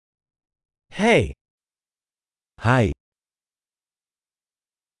Hey, היי,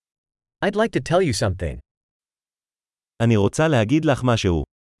 I'd like to tell you something. אני רוצה להגיד לך משהו.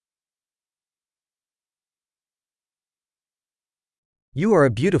 You are a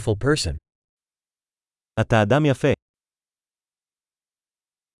beautiful person. אתה אדם יפה.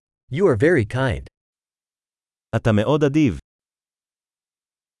 You are very kind. אתה מאוד אדיב.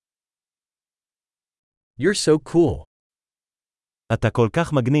 You're so cool. אתה כל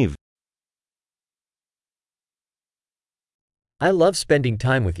כך מגניב. I love spending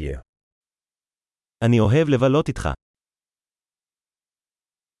time with you. אני אוהב לבלות איתך.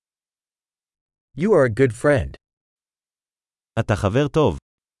 You are a good friend. אתה חבר טוב.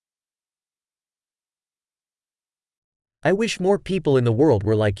 I wish more people in the world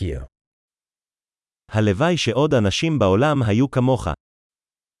were like you. הלוואי שעוד אנשים בעולם היו כמוך.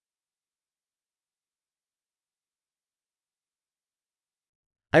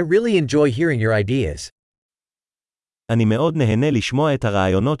 I really enjoy hearing your ideas. אני מאוד נהנה לשמוע את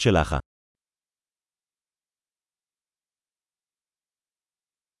הרעיונות שלך.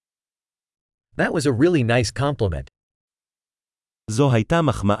 That was a really nice compliment. זו הייתה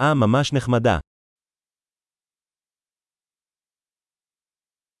מחמאה ממש נחמדה.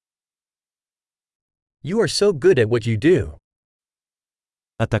 You are so good at what you do.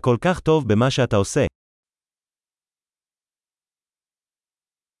 אתה כל כך טוב במה שאתה עושה.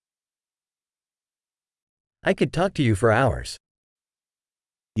 I could talk to you for hours.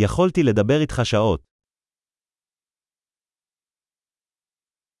 יכולתי לדבר איתך שעות.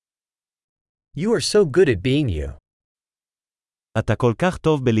 You are so good at being you. אתה כל כך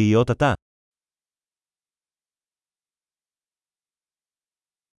טוב בלהיות אתה.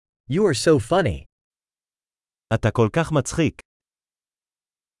 You are so funny. אתה כל כך מצחיק.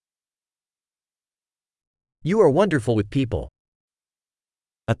 You are wonderful with people.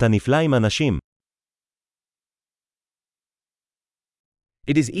 אתה נפלא עם אנשים.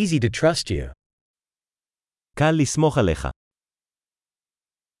 It is easy to trust you. קל לסמוך עליך.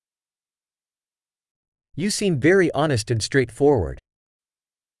 You seem very honest and straightforward.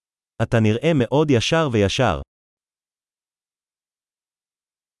 אתה נראה מאוד ישר וישר.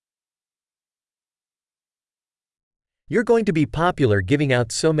 You're going to be popular giving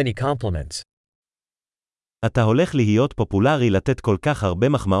out so many compliments. אתה הולך להיות פופולרי לתת כל כך הרבה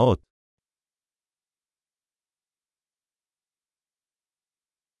מחמאות.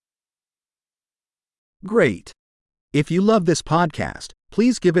 Great. If you love this podcast,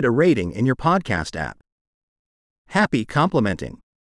 please give it a rating in your podcast app. Happy complimenting.